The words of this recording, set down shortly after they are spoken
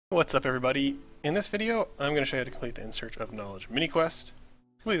What's up, everybody? In this video, I'm going to show you how to complete the In Search of Knowledge mini-quest.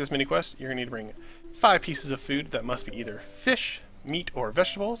 To complete this mini-quest, you're going to need to bring 5 pieces of food that must be either fish, meat, or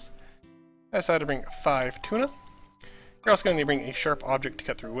vegetables. I decided to bring 5 tuna. You're also going to need to bring a sharp object to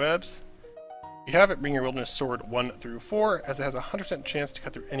cut through webs. If you have it, bring your wilderness sword 1 through 4, as it has a 100% chance to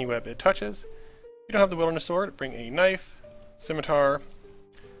cut through any web it touches. If you don't have the wilderness sword, bring a knife, scimitar,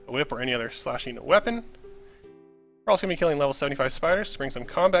 a whip, or any other slashing weapon. We're also going to be killing level 75 spiders, so bring some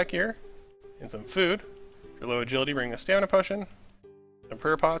combat gear and some food. If you're low agility, bring a stamina potion, some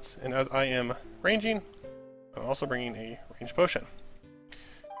prayer pots, and as I am ranging, I'm also bringing a range potion.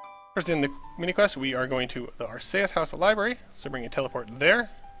 First in the mini-quest, we are going to the Arceus House Library, so bring a teleport there.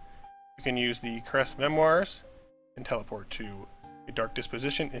 You can use the Caress Memoirs and teleport to a Dark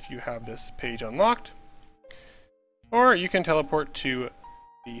Disposition if you have this page unlocked. Or you can teleport to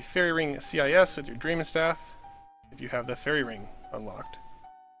the Fairy Ring CIS with your Dreaming Staff if you have the Fairy Ring unlocked.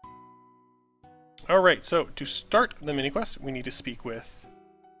 Alright, so to start the mini-quest, we need to speak with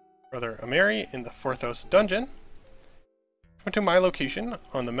Brother Ameri in the Forthos dungeon. Come to my location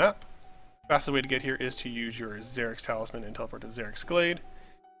on the map. The fastest way to get here is to use your Xerix Talisman and teleport to Xerix Glade,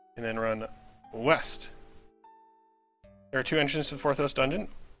 and then run west. There are 2 entrances to the Forthos dungeon,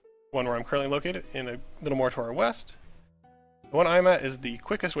 one where I'm currently located, and a little more to our west. The one I'm at is the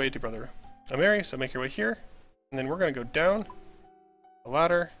quickest way to Brother Ameri, so make your way here. And then we're going to go down the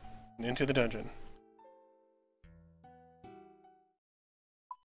ladder and into the dungeon.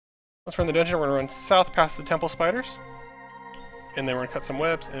 Once we're in the dungeon, we're going to run south past the temple spiders. And then we're going to cut some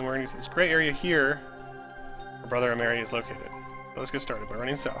webs, and we're going to use this gray area here where Brother Ameri is located. So let's get started by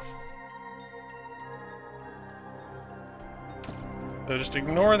running south. So just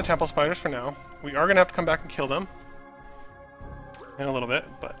ignore the temple spiders for now. We are going to have to come back and kill them in a little bit,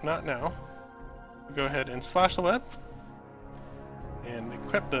 but not now. Go ahead and slash the web and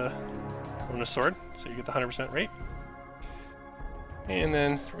equip the wilderness sword so you get the 100% rate. And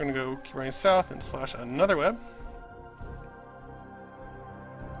then we're going to go keep running south and slash another web.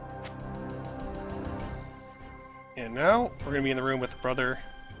 And now we're going to be in the room with Brother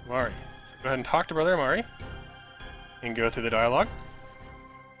Ameri. So go ahead and talk to Brother Ameri and go through the dialogue.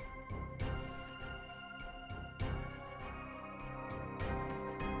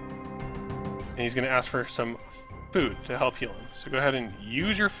 And he's going to ask for some food to help heal him. So go ahead and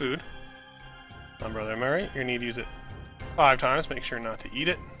use your food on Brother Ameri. You're going to need to use it 5 times. Make sure not to eat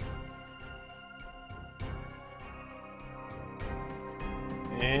it.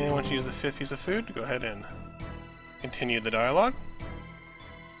 And once you use the 5th piece of food, go ahead and continue the dialogue.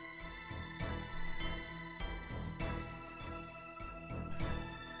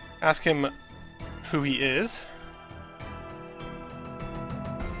 Ask him who he is.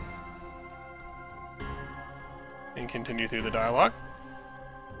 And continue through the dialogue.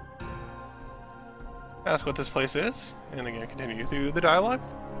 Ask what this place is, and again continue through the dialogue.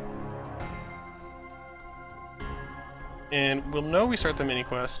 And we'll know we start the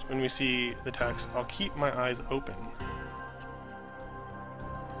mini-quest when we see the text, "I'll keep my eyes open."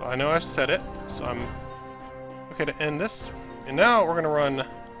 Well, I know I've said it, so I'm okay to end this. And now we're going to run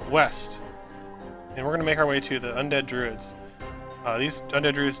west, and we're going to make our way to the Undead Druids. These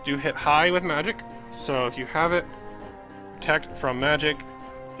Undead Druids do hit high with magic, so if you have it, protect from magic.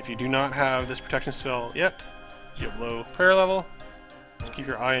 If you do not have this protection spell yet, you have low prayer level, just keep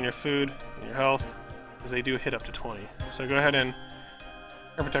your eye on your food and your health, because they do hit up to 20. So go ahead and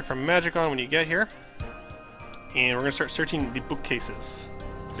protect from magic on when you get here. And we're going to start searching the bookcases.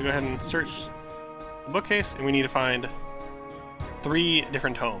 So go ahead and search the bookcase, and we need to find 3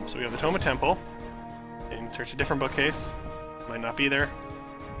 different tomes. So we have the Tome of Temple, and search a different bookcase. It might not be there.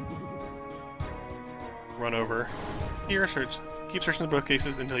 Run over here, keep searching the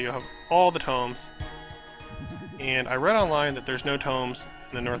bookcases until you have all the tomes. And I read online that there's no tomes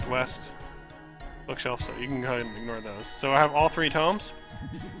in the northwest bookshelf, so you can go ahead and ignore those. So I have all 3 tomes,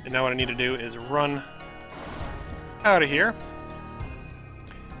 and now what I need to do is run out of here.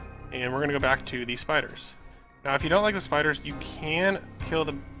 And we're going to go back to the spiders. Now if you don't like the spiders, you can kill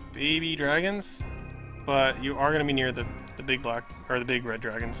the baby dragons, but you are going to be near the big black, or the big red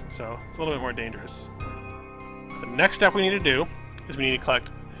dragons, so it's a little bit more dangerous. The next step we need to do is we need to collect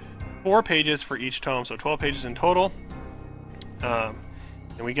 4 pages for each tome, so 12 pages in total. And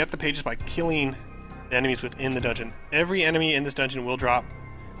we get the pages by killing the enemies within the dungeon. Every enemy in this dungeon will drop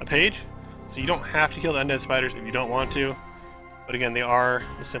a page, so you don't have to kill the undead spiders if you don't want to. But again, they are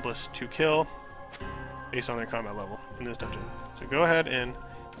the simplest to kill based on their combat level in this dungeon. So go ahead and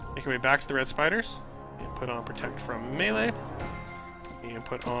make your way back to the red spiders, and put on Protect from Melee, and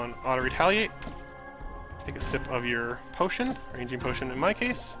put on Auto Retaliate. take a sip of your potion, ranging potion in my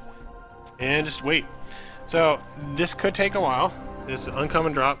case, and just wait. So this could take a while. This is an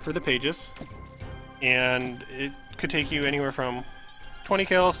uncommon drop for the pages, and it could take you anywhere from 20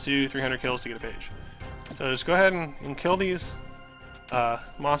 kills to 300 kills to get a page. So just go ahead and kill these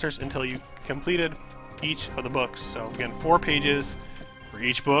monsters until you completed each of the books. So again, 4 pages for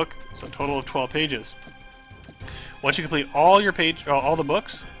each book, so a total of 12 pages. Once you complete all the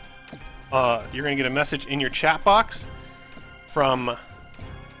books, you're going to get a message in your chat box from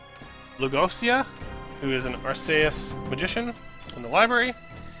Lugosia, who is an OSRS magician in the library.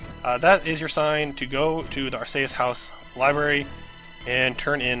 That is your sign to go to the OSRS house library and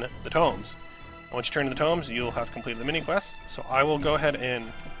turn in the tomes. Once you turn in the tomes, you'll have completed the mini quest. So I will go ahead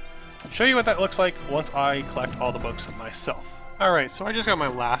and show you what that looks like once I collect all the books myself. Alright, so I just got my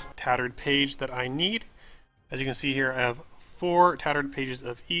last tattered page that I need. As you can see here, I have 4 tattered pages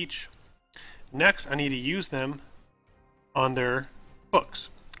of each. Next, I need to use them on their books.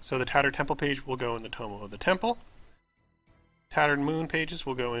 So the Tattered Temple page will go in the Tome of the Temple. Tattered Moon pages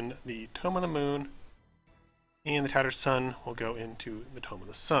will go in the Tome of the Moon. And the Tattered Sun will go into the Tome of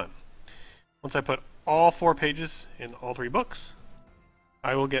the Sun. Once I put all 4 pages in all 3 books,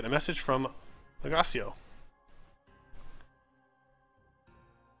 I will get a message from Lugosia.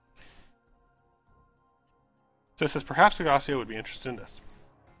 So it says, perhaps Lugosia would be interested in this.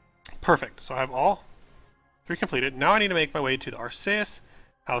 Perfect. So I have all 3 completed. Now I need to make my way to the OSRS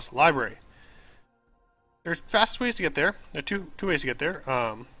House Library. There's fast ways to get there. There are two ways to get there.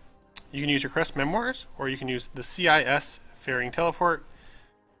 You can use your Crest Memoirs, or you can use the CIS Faring Teleport.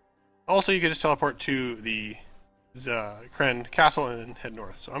 Also, you can just teleport to the Kren Castle and then head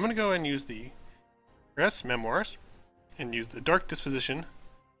north. So I'm going to go and use the Crest Memoirs and use the Dark Disposition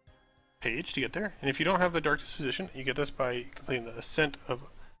page to get there. And if you don't have the Dark Disposition, you get this by completing the Ascent of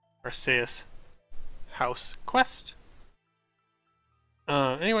OSRS House quest.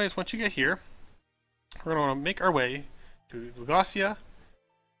 Anyways, once you get here, we're going to want to make our way to Lugosia,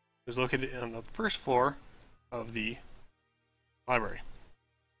 who's located on the first floor of the library.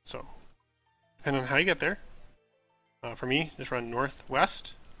 So, depending on how you get there, for me, just run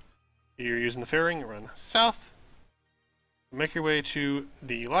northwest. If you're using the fairing, run south. Make your way to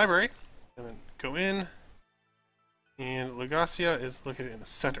the library, and then go in. And Lugosia is located in the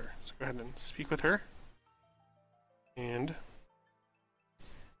center. So go ahead and speak with her. And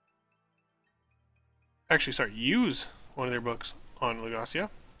actually, sorry, use one of their books on Lugosia.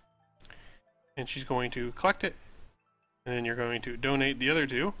 And she's going to collect it. And then you're going to donate the other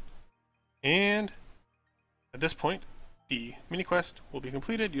 2. And at this point, the mini quest will be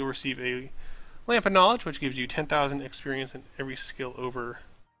completed. You'll receive a Lamp of Knowledge, which gives you 10,000 experience in every skill over,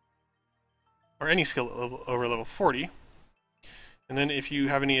 or any skill over level 40. And then if you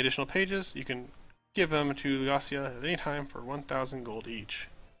have any additional pages, you can give them to Lugosia at any time for 1,000 gold each.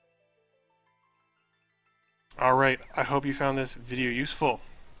 Alright, I hope you found this video useful.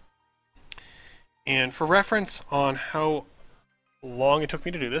 And for reference on how long it took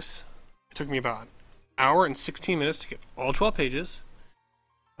me to do this, it took me about an hour and 16 minutes to get all 12 pages.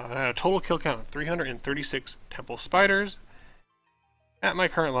 I had a total kill count of 336 temple spiders at my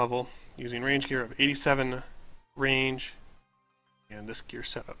current level, using range gear of 87 range and this gear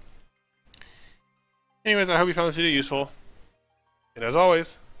setup. Anyways, I hope you found this video useful. And as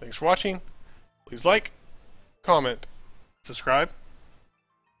always, thanks for watching. Please like, comment, subscribe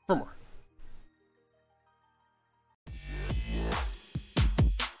for more.